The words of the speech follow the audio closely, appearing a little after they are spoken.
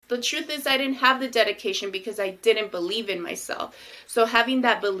The truth is I didn't have the dedication because I didn't believe in myself. So having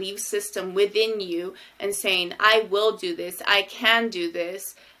that belief system within you and saying, I will do this, I can do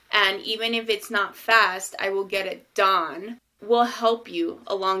this, and even if it's not fast, I will get it done, will help you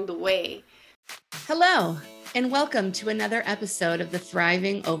along the way. Hello, and welcome to another episode of the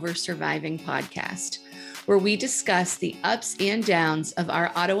Thriving Over Surviving podcast, where we discuss the ups and downs of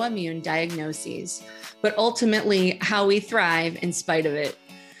our autoimmune diagnoses, but ultimately how we thrive in spite of it.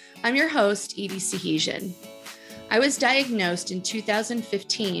 I'm your host, Edie Sahijian. I was diagnosed in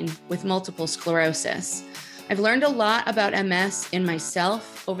 2015 with multiple sclerosis. I've learned a lot about MS in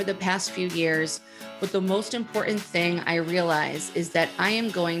myself over the past few years, but the most important thing I realize is that I am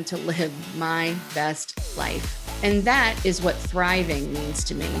going to live my best life. And that is what thriving means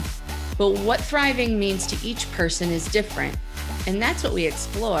to me. But what thriving means to each person is different. And that's what we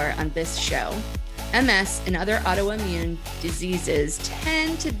explore on this show. MS and other autoimmune diseases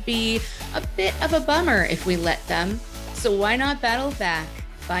tend to be a bit of a bummer if we let them. So why not battle back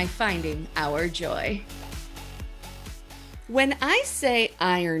by finding our joy? When I say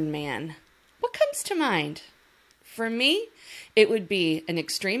Iron Man, what comes to mind? For me, it would be an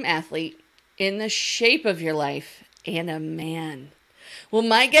extreme athlete in the shape of your life and a man. Well,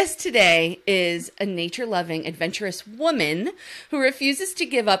 my guest today is a nature-loving, adventurous woman who refuses to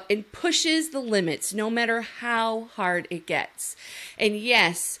give up and pushes the limits no matter how hard it gets. And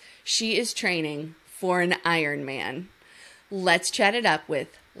yes, she is training for an Ironman. Let's chat it up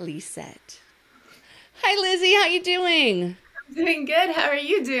with Lisette. Hi, Lizzie. How you doing? I'm doing good. How are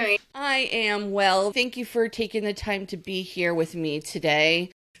you doing? I am well. Thank you for taking the time to be here with me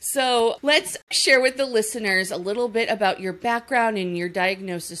today. So let's share with the listeners a little bit about your background and your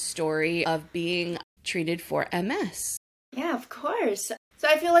diagnosis story of being treated for MS. Yeah, of course. So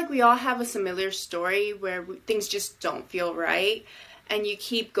I feel like we all have a similar story where things just don't feel right and you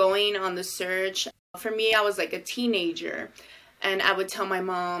keep going on the search. For me, I was like a teenager and I would tell my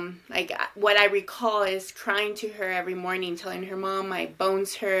mom, like what I recall is crying to her every morning, telling her, Mom, my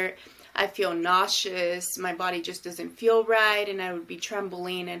bones hurt. I feel nauseous, my body just doesn't feel right, and I would be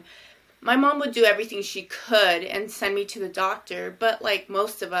trembling, and my mom would do everything she could and send me to the doctor, but like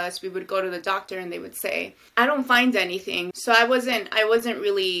most of us, we would go to the doctor and they would say, I don't find anything. So I wasn't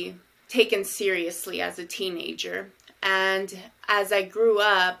really taken seriously as a teenager, and as I grew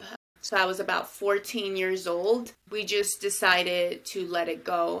up, so I was about 14 years old, we just decided to let it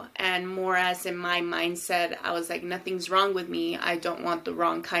go. And more as in my mindset, I was like, nothing's wrong with me. I don't want the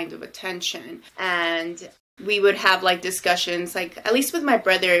wrong kind of attention. And we would have like discussions, like at least with my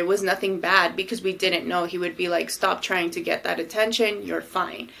brother, it was nothing bad because we didn't know. He would be like, stop trying to get that attention. You're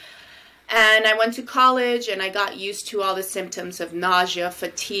fine. And I went to college and I got used to all the symptoms of nausea,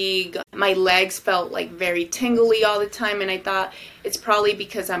 fatigue. My legs felt like very tingly all the time and I thought it's probably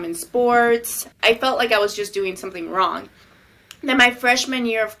because I'm in sports. I felt like I was just doing something wrong. Then my freshman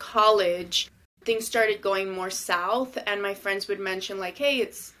year of college, things started going more south and my friends would mention like, hey,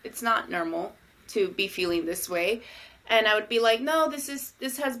 it's not normal to be feeling this way. And I would be like, no, this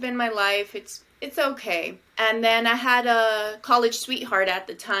has been my life. It's okay. And then I had a college sweetheart at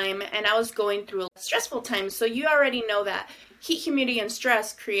the time, and I was going through a stressful time. So you already know that heat, humidity, and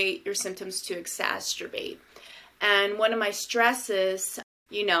stress create your symptoms to exacerbate. And one of my stresses,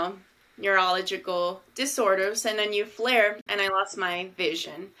 neurological disorders, and then you flare, and I lost my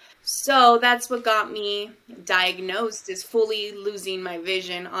vision. So that's what got me diagnosed, is fully losing my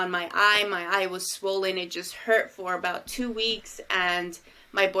vision on my eye. My eye was swollen. It just hurt for about 2 weeks, and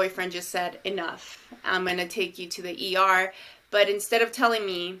my boyfriend just said, enough, I'm going to take you to the ER. But instead of telling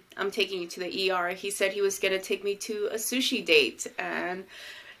me I'm taking you to the ER, he said he was going to take me to a sushi date. And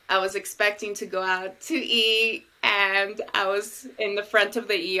I was expecting to go out to eat. And I was in the front of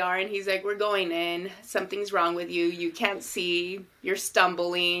the ER and he's like, we're going in. Something's wrong with you. You can't see. You're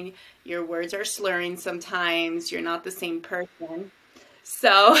stumbling. Your words are slurring sometimes. You're not the same person. So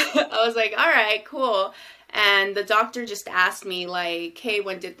I was like, all right, cool. And the doctor just asked me like, hey,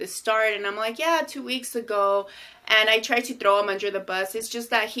 when did this start? And I'm like, yeah, 2 weeks ago. And I tried to throw him under the bus. It's just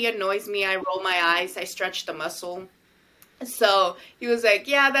that he annoys me. I roll my eyes. I stretch the muscle. So he was like,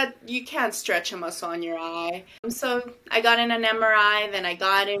 yeah, that you can't stretch a muscle on your eye. So I got in an MRI. Then I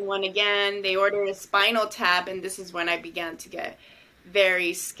got in one again. They ordered a spinal tap. And this is when I began to get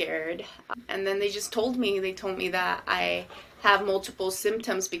very scared. And then they told me that I have multiple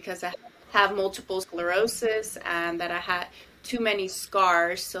symptoms because I have multiple sclerosis and that I had too many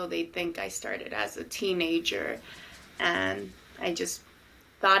scars, so they think I started as a teenager. And I just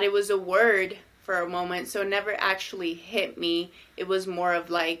thought it was a word for a moment, so it never actually hit me. It was more of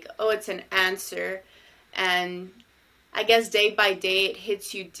like, oh, it's an answer. And I guess day by day it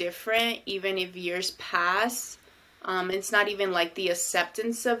hits you different, even if years pass. It's not even like the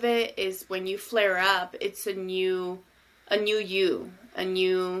acceptance of it is when you flare up, it's a new you, a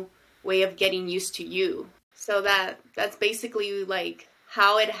new way of getting used to you. So that's basically like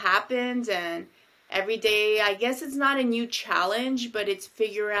how it happened. And every day, I guess it's not a new challenge, but it's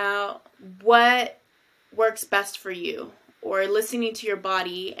figure out what works best for you, or listening to your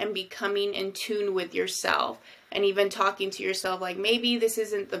body and becoming in tune with yourself, and even talking to yourself like, maybe this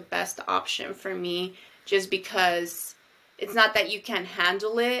isn't the best option for me, just because it's not that you can't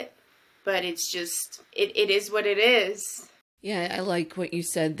handle it, but it's just it is what it is. Yeah, I like what you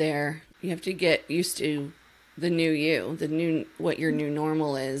said there. You have to get used to the new you, the new what your new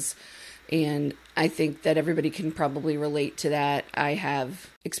normal is. And I think that everybody can probably relate to that. I have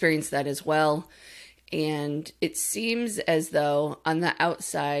experienced that as well. And it seems as though on the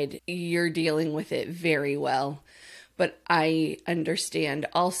outside, you're dealing with it very well. But I understand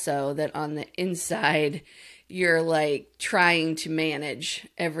also that on the inside, you're like trying to manage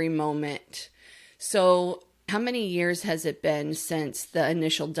every moment. So, how many years has it been since the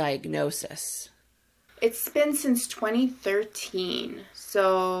initial diagnosis? It's been since 2013,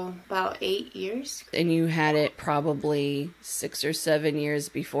 so about 8 years. And you had it probably 6 or 7 years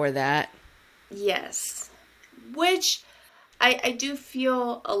before that. Yes. Which I do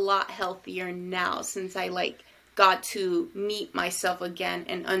feel a lot healthier now, since I like got to meet myself again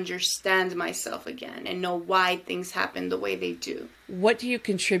and understand myself again and know why things happen the way they do. What do you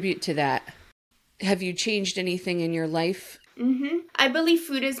contribute to that? Have you changed anything in your life? I believe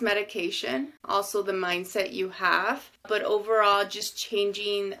food is medication, also the mindset you have, but overall just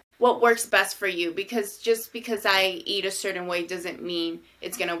changing what works best for you, because just because I eat a certain way doesn't mean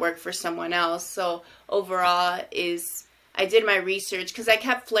it's going to work for someone else. So overall is I did my research, because I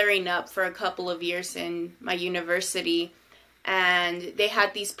kept flaring up for a couple of years in my university, and they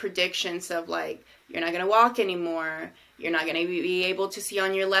had these predictions of like, you're not going to walk anymore, you're not going to be able to see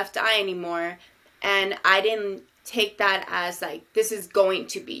on your left eye anymore. And I didn't take that as like, this is going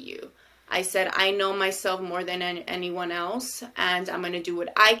to be you. I said, I know myself more than anyone else, and I'm going to do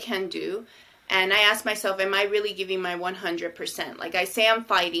what I can do. And I asked myself, am I really giving my 100%? Like, I say I'm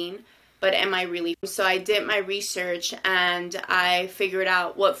fighting, but am I really? So I did my research, and I figured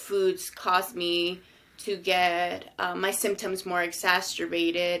out what foods caused me to get my symptoms more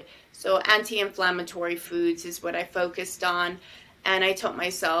exacerbated. So anti-inflammatory foods is what I focused on. And I told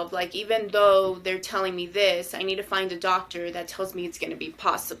myself, like, even though they're telling me this, I need to find a doctor that tells me it's going to be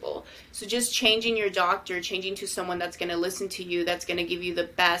possible. So just changing your doctor, changing to someone that's going to listen to you, that's going to give you the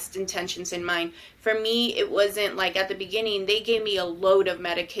best intentions in mind. For me, it wasn't like at the beginning, they gave me a load of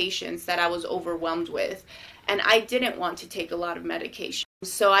medications that I was overwhelmed with. And I didn't want to take a lot of medication.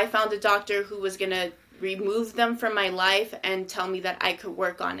 So I found a doctor who was going to remove them from my life and tell me that I could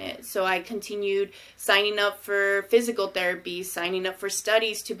work on it. So I continued signing up for physical therapy, signing up for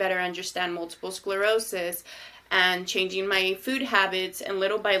studies to better understand multiple sclerosis, and changing my food habits. And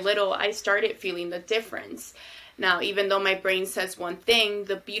little by little, I started feeling the difference. Now, even though my brain says one thing,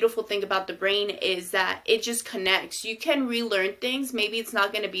 the beautiful thing about the brain is that it just connects. You can relearn things. Maybe it's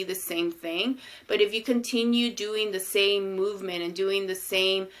not going to be the same thing, but if you continue doing the same movement and doing the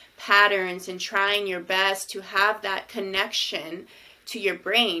same patterns and trying your best to have that connection to your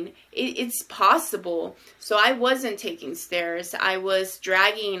brain, it's possible. So I wasn't taking stairs. I was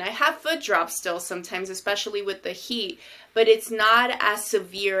dragging. I have foot drops still sometimes, especially with the heat, but it's not as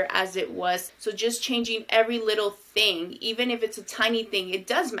severe as it was. So just changing every little thing, even if it's a tiny thing, it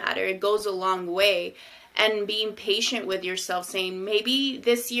does matter. It goes a long way. And being patient with yourself, saying, maybe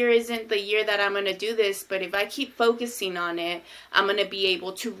this year isn't the year that I'm going to do this, but if I keep focusing on it, I'm going to be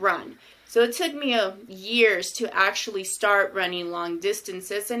able to run. So it took me years to actually start running long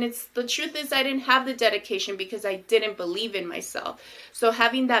distances. And the truth is I didn't have the dedication because I didn't believe in myself. So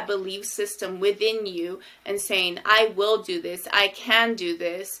having that belief system within you and saying, I will do this, I can do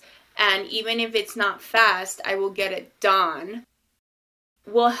this, and even if it's not fast, I will get it done,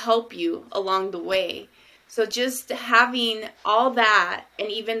 will help you along the way. So just having all that, and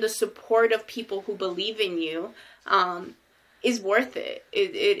even the support of people who believe in you, is worth it.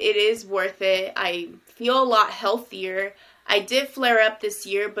 It is worth it. I feel a lot healthier. I did flare up this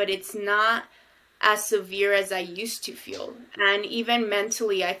year, but it's not as severe as I used to feel. And even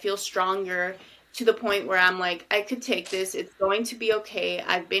mentally, I feel stronger to the point where I'm like, I could take this. It's going to be okay.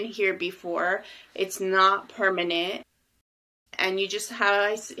 I've been here before. It's not permanent. And you just,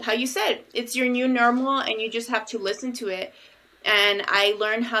 how you said, it's your new normal, and you just have to listen to it. And I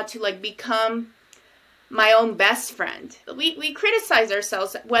learned how to like become my own best friend. We criticize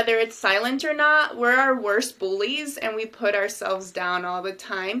ourselves, whether it's silent or not. We're our worst bullies, and we put ourselves down all the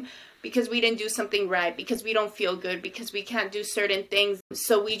time because we didn't do something right, because we don't feel good, because we can't do certain things.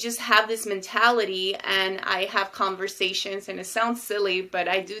 So we just have this mentality, and I have conversations, and it sounds silly, but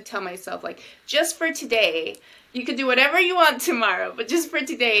I do tell myself, like, just for today, you could do whatever you want tomorrow, but just for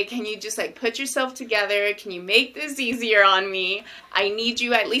today, can you just like put yourself together? Can you make this easier on me? I need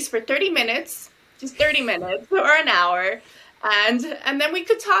you at least for 30 minutes, just 30 minutes or an hour. And then we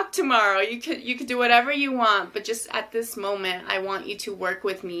could talk tomorrow. You could do whatever you want, but just at this moment, I want you to work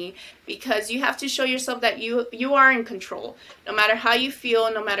with me, because you have to show yourself that you are in control. No matter how you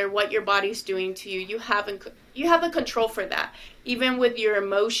feel, no matter what your body's doing to you, you have a control for that. Even with your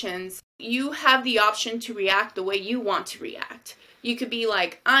emotions, you have the option to react the way you want to react. You could be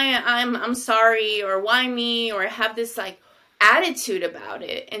like, I'm sorry, or why me, or have this like attitude about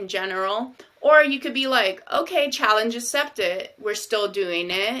it in general. Or you could be like, okay, challenge accepted. We're still doing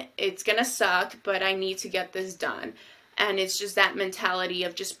it. It's going to suck, but I need to get this done. And it's just that mentality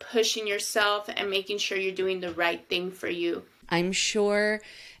of just pushing yourself and making sure you're doing the right thing for you. I'm sure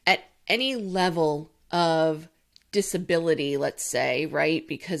at any level of disability, let's say, right,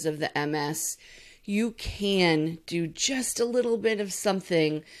 because of the MS, you can do just a little bit of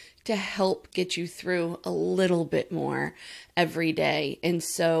something to help get you through a little bit more every day. And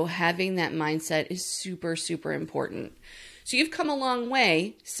so having that mindset is super, super important. So you've come a long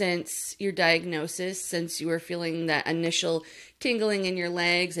way since your diagnosis, since you were feeling that initial tingling in your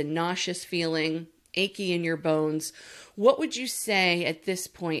legs and nauseous feeling, achy in your bones. What would you say at this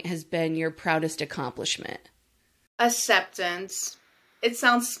point has been your proudest accomplishment? Acceptance. It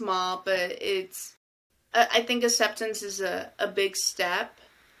sounds small, but I think acceptance is a big step.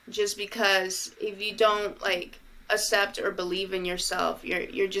 Just because if you don't like accept or believe in yourself,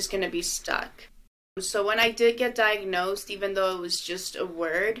 you're just going to be stuck. So when I did get diagnosed, even though it was just a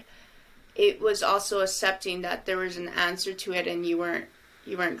word, it was also accepting that there was an answer to it, and you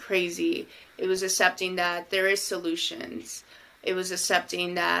weren't crazy. It was accepting that there is solutions. It was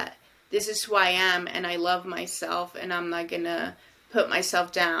accepting that this is who I am, and I love myself, and I'm not going to put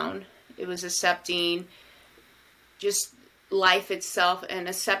myself down. It was accepting just life itself and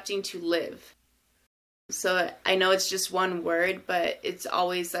accepting to live. So I know it's just one word, but it's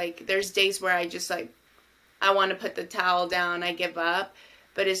always like, there's days where I just like, I want to put the towel down, I give up,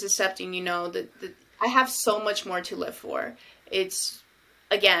 but it's accepting, that I have so much more to live for. It's,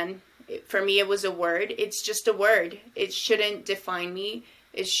 again, for me, it was a word. It's just a word. It shouldn't define me.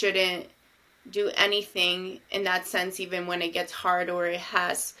 It shouldn't do anything in that sense, even when it gets hard or it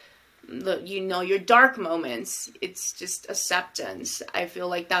has your dark moments. It's just acceptance. I feel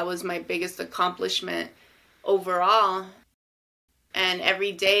like that was my biggest accomplishment overall. And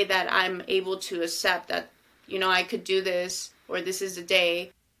every day that I'm able to accept that, I could do this, or this is a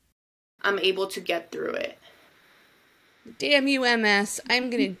day, I'm able to get through it. Damn you, MS. I'm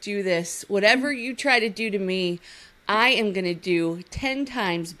going to do this. Whatever you try to do to me, I am going to do 10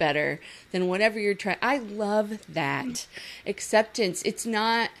 times better than whatever you're trying. I love that. Acceptance. It's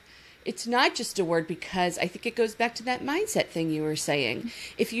not just a word, because I think it goes back to that mindset thing you were saying.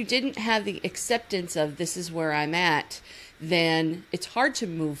 If you didn't have the acceptance of this is where I'm at, then it's hard to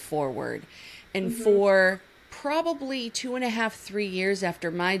move forward. And for probably 2.5, 3 years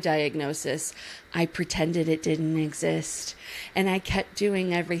after my diagnosis, I pretended it didn't exist. And I kept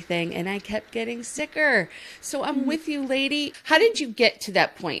doing everything, and I kept getting sicker. So I'm with you, lady. How did you get to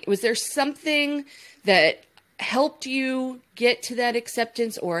that point? Was there something that helped you get to that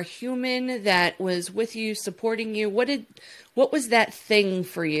acceptance, or a human that was with you, supporting you? What was that thing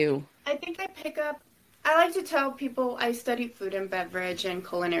for you? I think I like to tell people I studied food and beverage and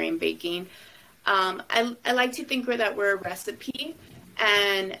culinary and baking. I like to think that we're a recipe,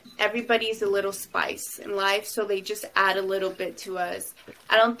 and everybody's a little spice in life, so they just add a little bit to us.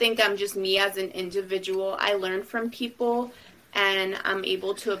 I don't think I'm just me as an individual. I learn from people, and I'm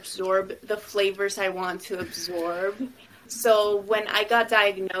able to absorb the flavors I want to absorb. So when I got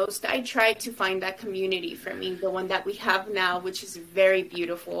diagnosed, I tried to find that community for me, the one that we have now, which is very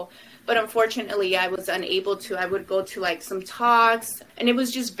beautiful. But unfortunately, I was unable to. I would go to like some talks, and it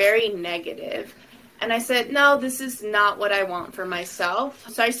was just very negative. And I said, no, this is not what I want for myself.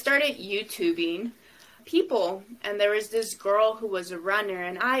 So I started YouTubing people, and there was this girl who was a runner,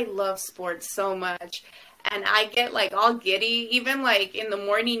 and I love sports so much. And I get like all giddy, even like in the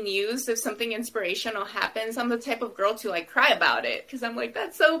morning news, if something inspirational happens, I'm the type of girl to like cry about it, because I'm like,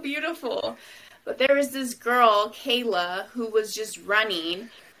 that's so beautiful. But there was this girl, Kayla, who was just running,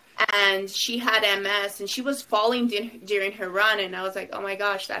 and she had MS and she was falling during her run, and I was like, oh my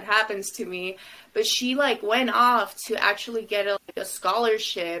gosh, that happens to me. But she like went off to actually get a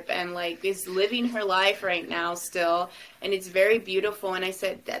scholarship and like is living her life right now still, and it's very beautiful. And I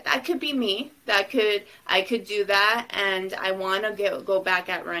said that could be me. I could do that, and I want to go back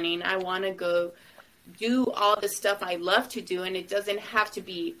at running. I want to go do all the stuff I love to do, and it doesn't have to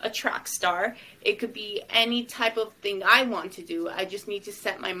be a track star. It could be any type of thing I want to do. I just need to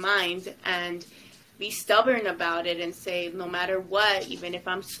set my mind and be stubborn about it and say, no matter what, even if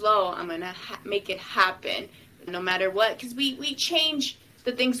I'm slow, I'm going to make it happen no matter what. Because we change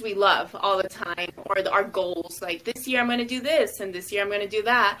the things we love all the time, or our goals. Like this year I'm going to do this, and this year I'm going to do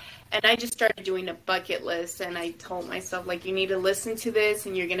that. And I just started doing a bucket list, and I told myself, like, you need to listen to this,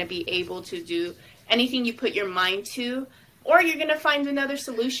 and you're going to be able to do anything you put your mind to, or you're going to find another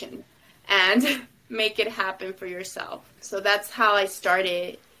solution and make it happen for yourself. So that's how I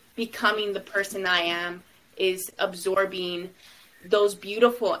started becoming the person I am, is absorbing those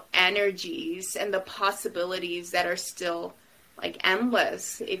beautiful energies and the possibilities that are still like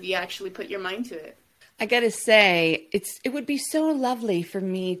endless if you actually put your mind to it. I got to say, it would be so lovely for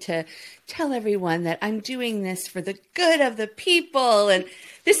me to tell everyone that I'm doing this for the good of the people. And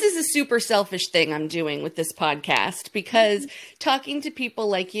this is a super selfish thing I'm doing with this podcast, because talking to people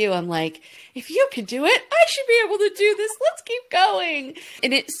like you, I'm like, if you could do it, I should be able to do this. Let's keep going.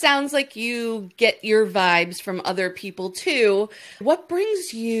 And it sounds like you get your vibes from other people too. What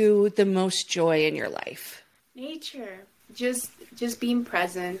brings you the most joy in your life? Nature. Just being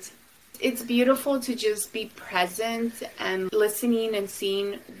present. It's beautiful to just be present and listening and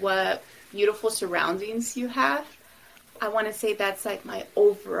seeing what beautiful surroundings you have. I want to say that's like my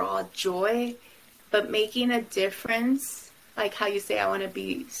overall joy, but making a difference, like how you say I want to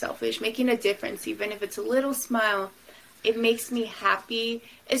be selfish, making a difference, even if it's a little smile, it makes me happy,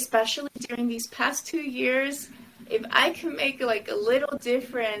 especially during these past 2 years. If I can make like a little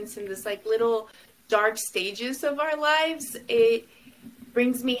difference in this like little dark stages of our lives, it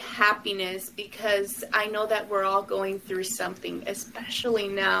brings me happiness, because I know that we're all going through something, especially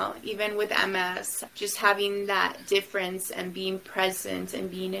now, even with MS. Just having that difference and being present and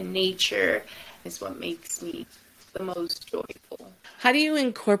being in nature is what makes me the most joyful. How do you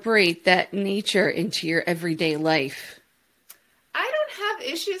incorporate that nature into your everyday life? I don't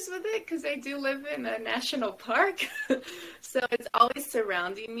have issues with it because I do live in a national park. So it's always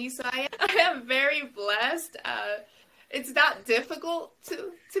surrounding me. So I am very blessed. It's not difficult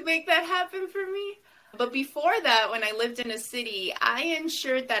to make that happen for me. But before that, when I lived in a city, I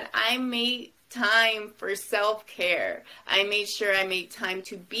ensured that I made time for self-care. I made sure I made time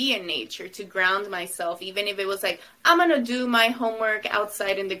to be in nature, to ground myself, even if it was like, I'm going to do my homework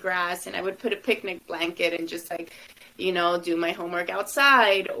outside in the grass, and I would put a picnic blanket and just like, do my homework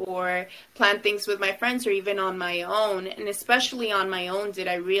outside, or plan things with my friends, or even on my own. And especially on my own did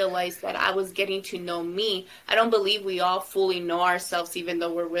I realize that I was getting to know me. I don't believe we all fully know ourselves, even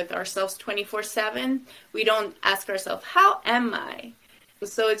though we're with ourselves 24/7. We don't ask ourselves, how am I?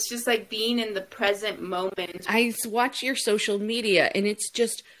 So it's just like being in the present moment. I watch your social media and it's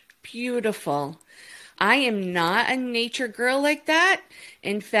just beautiful. I am not a nature girl like that.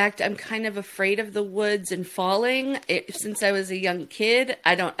 In fact, I'm kind of afraid of the woods and falling. Since I was a young kid,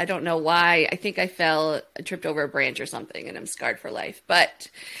 I don't know why. I think I tripped over a branch or something, and I'm scarred for life. But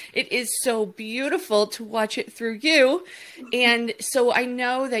it is so beautiful to watch it through you. And so I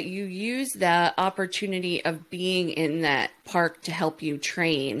know that you use the opportunity of being in that park to help you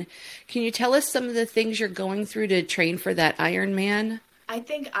train. Can you tell us some of the things you're going through to train for that Ironman? I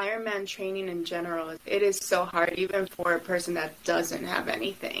think Ironman training in general, it is so hard, even for a person that doesn't have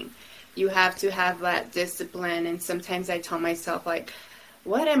anything. You have to have that discipline, and sometimes I tell myself, like,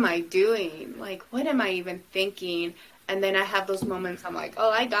 what am I doing? Like, what am I even thinking? And then I have those moments, I'm like, oh,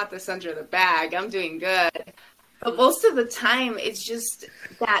 I got this under the bag. I'm doing good. But most of the time, it's just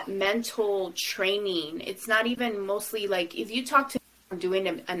that mental training. It's not even mostly like, if you talk to doing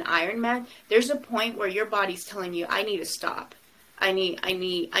an Ironman, there's a point where your body's telling you, I need to stop. I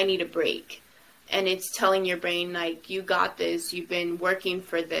need a break. And it's telling your brain, like, you got this, you've been working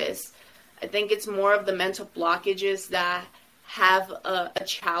for this. I think it's more of the mental blockages that have a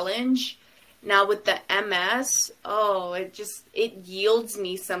challenge. Now with the MS, it yields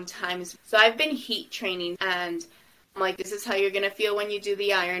me sometimes. So I've been heat training, and I'm like, this is how you're going to feel when you do the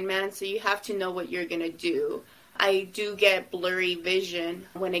Ironman. So you have to know what you're going to do. I do get blurry vision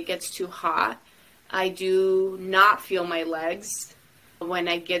when it gets too hot. I do not feel my legs when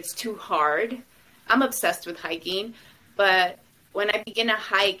it gets too hard. I'm obsessed with hiking, but when I begin to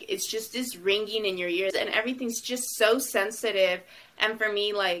hike, it's just this ringing in your ears, and everything's just so sensitive. And for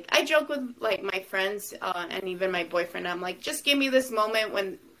me, like, I joke with like my friends and even my boyfriend. I'm like, just give me this moment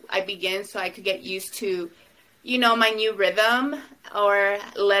when I begin so I could get used to, my new rhythm, or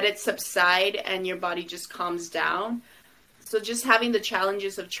let it subside and your body just calms down. So just having the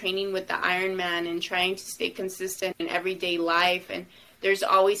challenges of training with the Ironman and trying to stay consistent in everyday life. And there's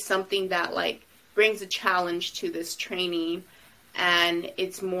always something that like brings a challenge to this training. And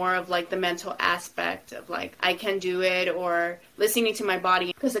it's more of like the mental aspect of like, I can do it, or listening to my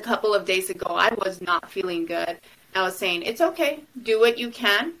body. Because a couple of days ago, I was not feeling good. I was saying, it's okay. Do what you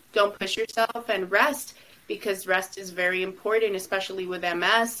can. Don't push yourself, and rest, because rest is very important, especially with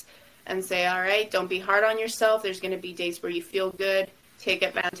MS. And say, all right, don't be hard on yourself. There's going to be days where you feel good. Take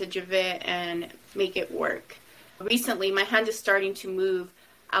advantage of it and make it work. Recently, my hand is starting to move.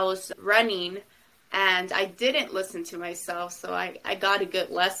 I was running and I didn't listen to myself, so I got a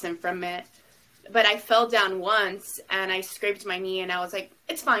good lesson from it. But I fell down once and I scraped my knee, and I was like,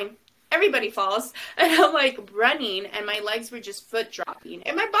 it's fine. Everybody falls. And I'm like running, and my legs were just foot dropping.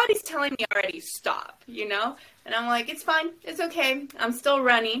 And my body's telling me already, stop, And I'm like, it's fine. It's okay. I'm still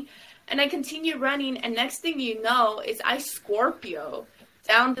running. And I continue running, and next thing you know is I Scorpio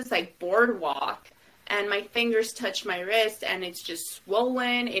down this like boardwalk, and my fingers touch my wrist, and it's just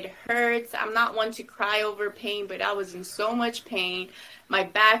swollen. It hurts. I'm not one to cry over pain, but I was in so much pain. My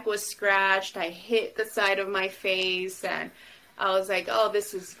back was scratched. I hit the side of my face, and I was like, oh,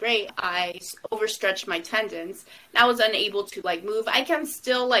 this is great. I overstretched my tendons, and I was unable to like move. I can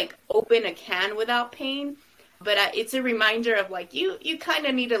still like open a can without pain. But it's a reminder of like, you kind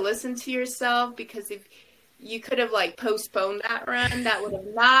of need to listen to yourself, because if you could have like postponed that run, that would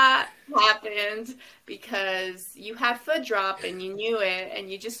have not happened, because you had foot drop and you knew it,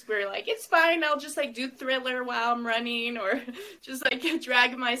 and you just were like, it's fine. I'll just like do Thriller while I'm running, or just like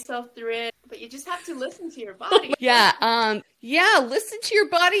drag myself through it. But you just have to listen to your body. Listen to your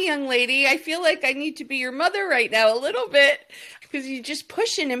body, young lady. I feel like I need to be your mother right now a little bit, because you're just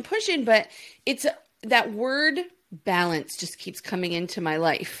pushing and pushing, but it's that word balance just keeps coming into my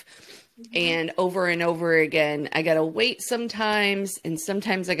life. Mm-hmm. And over again, I got to wait sometimes, and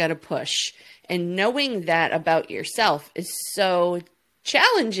sometimes I got to push. And knowing that about yourself is so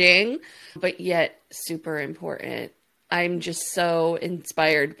challenging, but yet super important. I'm just so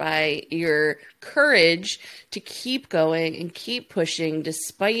inspired by your courage to keep going and keep pushing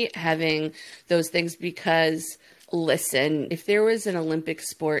despite having those things, because listen, if there was an Olympic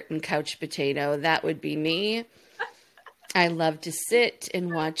sport in couch potato, that would be me. I love to sit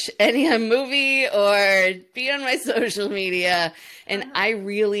and watch any movie or be on my social media, and I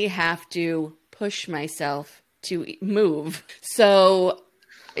really have to push myself to move. So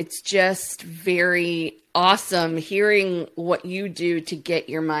it's just very awesome hearing what you do to get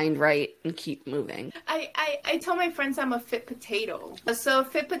your mind right and keep moving. I tell my friends I'm a fit potato. So a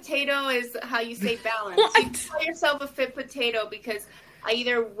fit potato is how you say balance. What? You call yourself a fit potato because I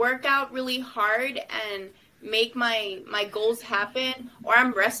either work out really hard and make my goals happen, or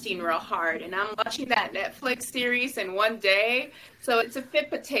I'm resting real hard and I'm watching that Netflix series in one day. So it's a fit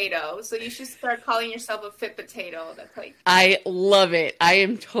potato. So you should start calling yourself a fit potato. That's like, I love it. I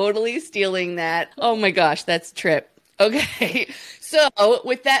am totally stealing that. Oh my gosh, that's Trip. Okay. So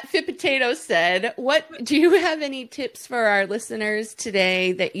with that fit potato said, what do you have any tips for our listeners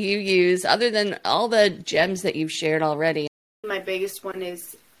today that you use other than all the gems that you've shared already? My biggest one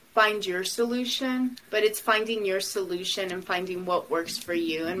is find your solution, but it's finding your solution and finding what works for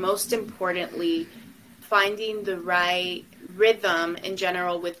you. And most importantly, finding the right rhythm in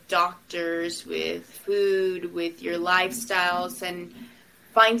general with doctors, with food, with your lifestyles, and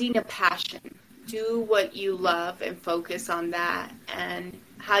finding a passion. Do what you love and focus on that. And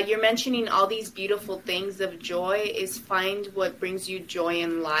how you're mentioning all these beautiful things of joy is find what brings you joy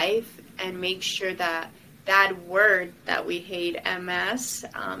in life, and make sure that that word that we hate, MS,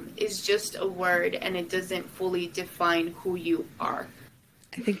 is just a word and it doesn't fully define who you are.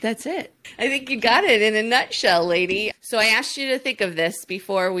 I think that's it. I think you got it in a nutshell, lady. So I asked you to think of this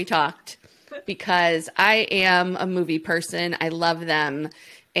before we talked because I am a movie person. I love them.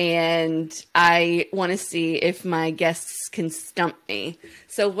 And I want to see if my guests can stump me.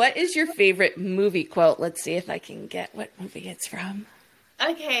 So what is your favorite movie quote? Let's see if I can get what movie it's from.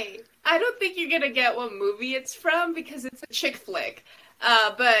 Okay. I don't think you're going to get what movie it's from because it's a chick flick.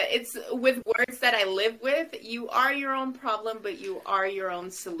 But it's with words that I live with. You are your own problem, but you are your own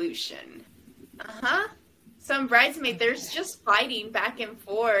solution. Some bridesmaid, there's just fighting back and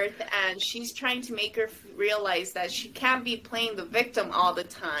forth, and she's trying to make her realize that she can't be playing the victim all the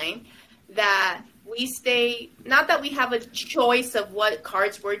time, that we stay, not that we have a choice of what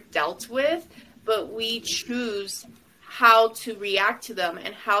cards we're dealt with, but we choose how to react to them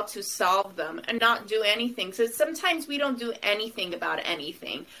and how to solve them and not do anything. So sometimes we don't do anything about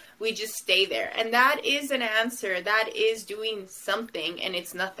anything. We just stay there. And that is an answer. That is doing something, and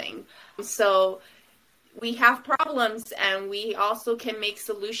it's nothing. So we have problems, and we also can make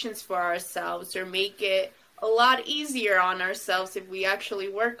solutions for ourselves or make it a lot easier on ourselves if we actually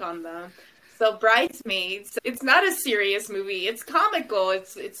work on them. So Bridesmaids, it's not a serious movie. It's comical.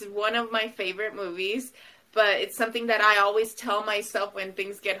 It's one of my favorite movies, but it's something that I always tell myself when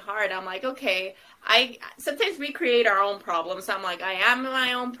things get hard. I'm like, okay, sometimes we create our own problems. I'm like, I am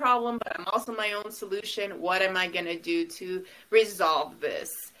my own problem, but I'm also my own solution. What am I going to do to resolve this?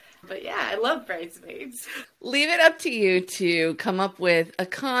 But yeah, I love Bridesmaids. Leave it up to you to come up with a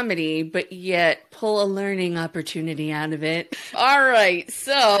comedy, but yet pull a learning opportunity out of it. All right,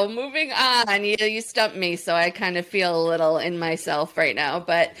 so moving on. You stumped me, so I kind of feel a little in myself right now.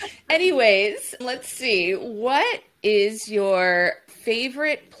 But anyways, let's see. What is your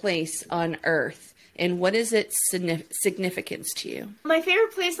favorite place on Earth, and what is its significance to you? My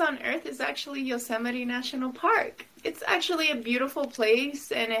favorite place on Earth is actually Yosemite National Park. It's actually a beautiful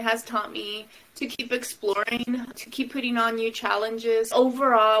place, and it has taught me to keep exploring, to keep putting on new challenges.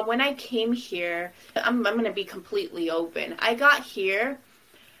 Overall, when I came here, I'm going to be completely open. I got here,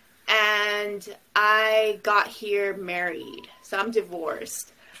 and I got here married. So I'm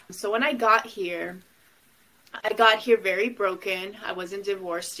divorced. So when I got here very broken. I wasn't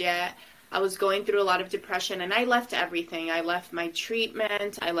divorced yet. I was going through a lot of depression, and I left everything. I left my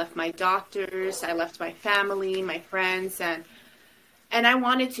treatment, I left my doctors, I left my family, my friends, and I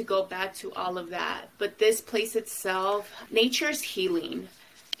wanted to go back to all of that. But this place itself, nature's healing,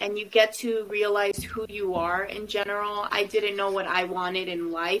 and you get to realize who you are in general. I didn't know what I wanted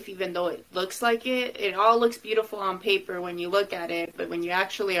in life, even though it looks like it. It all looks beautiful on paper when you look at it, but when you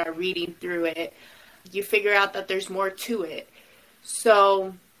actually are reading through it, you figure out that there's more to it.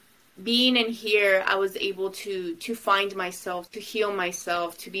 So being in here, I was able to find myself, to heal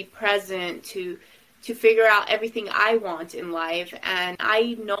myself, to be present, to figure out everything I want in life. And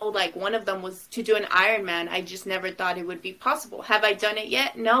I know, like, one of them was to do an Ironman. I just never thought it would be possible. Have I done it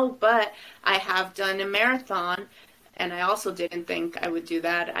yet? No, but I have done a marathon, and I also didn't think I would do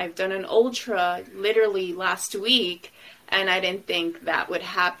that. I've done an ultra literally last week, and I didn't think that would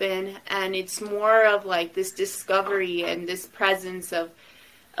happen. And it's more of like this discovery and this presence of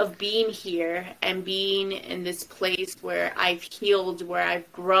being here and being in this place where I've healed, where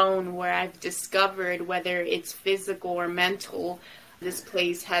I've grown, where I've discovered, whether it's physical or mental. This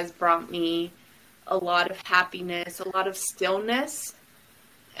place has brought me a lot of happiness, a lot of stillness,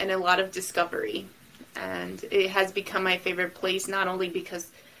 and a lot of discovery. And it has become my favorite place, not only because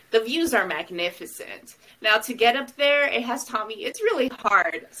the views are magnificent. Now, to get up there, it has taught me it's really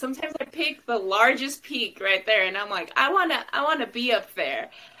hard. Sometimes I pick the largest peak right there, and I'm like, I wanna be up there.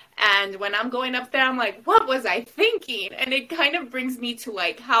 And when I'm going up there, I'm like, what was I thinking? And it kind of brings me to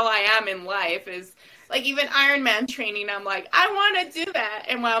like how I am in life is like even Ironman training. I'm like, I want to do that.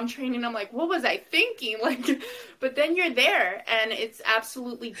 And while I'm training, I'm like, what was I thinking? Like, but then you're there, and it's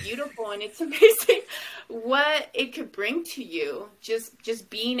absolutely beautiful, and it's amazing what it could bring to you. Just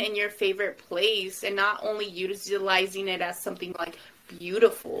being in your favorite place, and not only utilizing it as something like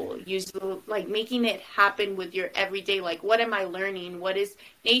beautiful, like making it happen with your everyday, like, what am I learning? What is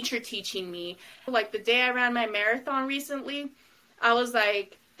nature teaching me? Like the day I ran my marathon recently, I was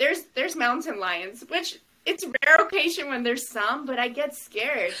like, there's mountain lions, which it's rare occasion when there's some, but I get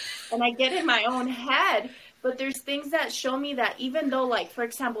scared and I get in my own head. But there's things that show me that even though, like, for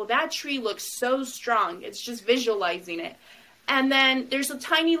example, that tree looks so strong, it's just visualizing it. And then there's a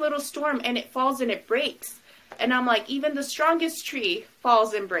tiny little storm and it falls and it breaks. And I'm like, even the strongest tree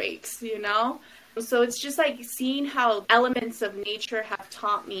falls and breaks, you know? So it's just like seeing how elements of nature have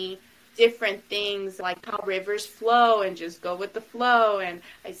taught me different things, like how rivers flow and just go with the flow. And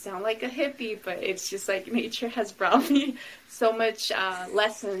I sound like a hippie, but it's just like nature has brought me so much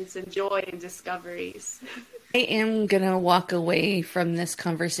lessons and joy and discoveries. I am going to walk away from this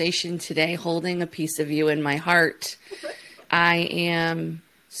conversation today holding a piece of you in my heart. I am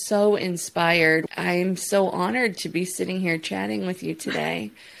so inspired. I'm so honored to be sitting here chatting with you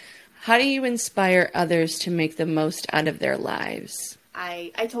today. How do you inspire others to make the most out of their lives?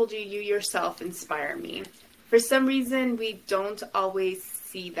 I told you, you yourself inspire me. For some reason, we don't always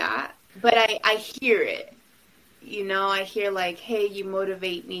see that, but I hear it. You know, I hear like, hey, you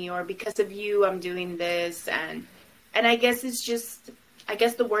motivate me, or because of you, I'm doing this. And I guess it's just, I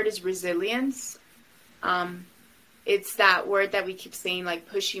guess the word is resilience. It's that word that we keep saying, like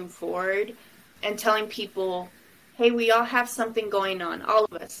pushing forward and telling people, hey, we all have something going on, all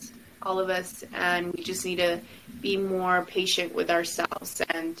of us. all of us, and we just need to be more patient with ourselves.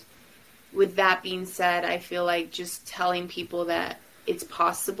 And with that being said, I feel like just telling people that it's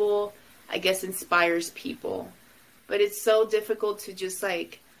possible, I guess, inspires people. But it's so difficult to just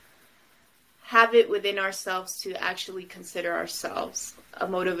like have it within ourselves to actually consider ourselves a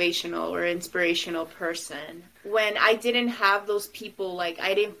motivational or inspirational person. When I didn't have those people, like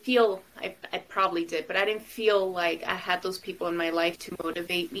I didn't feel, I probably did, but I didn't feel like I had those people in my life to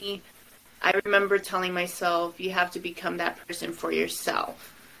motivate me. I remember telling myself, you have to become that person for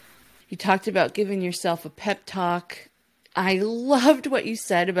yourself. You talked about giving yourself a pep talk. I loved what you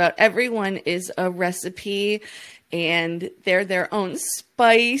said about everyone is a recipe and they're their own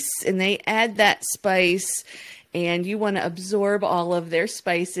spice and they add that spice and you want to absorb all of their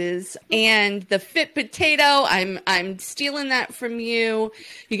spices. And the fit potato, I'm stealing that from you.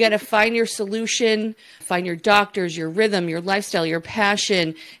 You got to find your solution, find your doctors, your rhythm, your lifestyle, your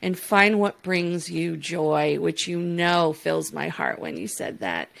passion, and find what brings you joy, which you know fills my heart when you said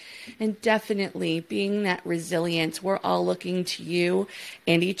that. And definitely being that resilience, we're all looking to you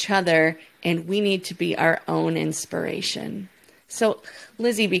and each other, and we need to be our own inspiration. So,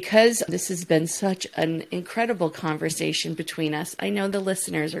 Lizzie, because this has been such an incredible conversation between us, I know the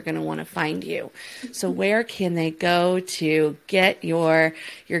listeners are going to want to find you. So where can they go to get your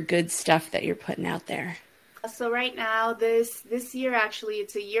good stuff that you're putting out there? So right now, this year, actually,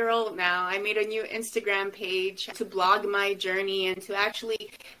 it's a year old now. I made a new Instagram page to blog my journey and to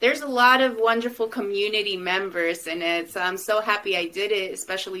actually, there's a lot of wonderful community members in it. So I'm so happy I did it,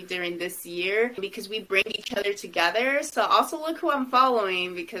 especially during this year, because we bring each other together. So also look who I'm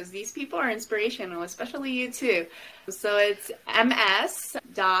following, because these people are inspirational, especially you too. So it's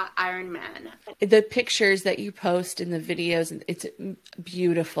ms.ironman. The pictures that you post and the videos, it's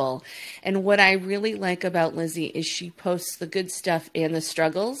beautiful. And what I really like about Lizzie is she posts the good stuff and the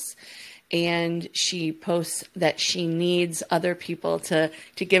struggles. And she posts that she needs other people to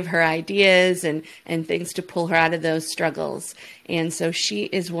give her ideas and things to pull her out of those struggles. And so she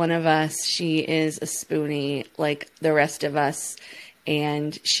is one of us. She is a spoonie like the rest of us.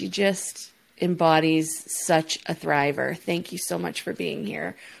 And she just embodies such a thriver. Thank you so much for being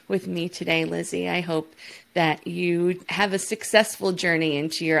here with me today, Lizzie. I hope that you have a successful journey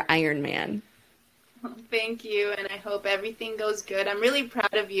into your Ironman. Thank you, and I hope everything goes good. I'm really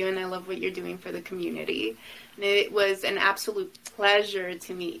proud of you, and I love what you're doing for the community. And it was an absolute pleasure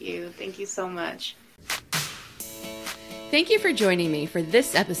to meet you. Thank you so much. Thank you for joining me for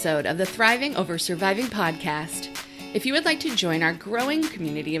this episode of the Thriving Over Surviving podcast. If you would like to join our growing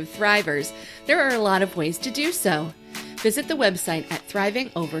community of thrivers, there are a lot of ways to do so. Visit the website at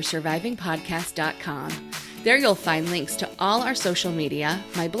thrivingoversurvivingpodcast.com. There you'll find links to all our social media,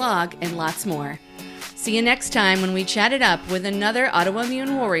 my blog, and lots more. See you next time when we chat it up with another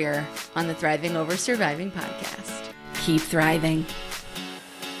autoimmune warrior on the Thriving Over Surviving podcast. Keep thriving.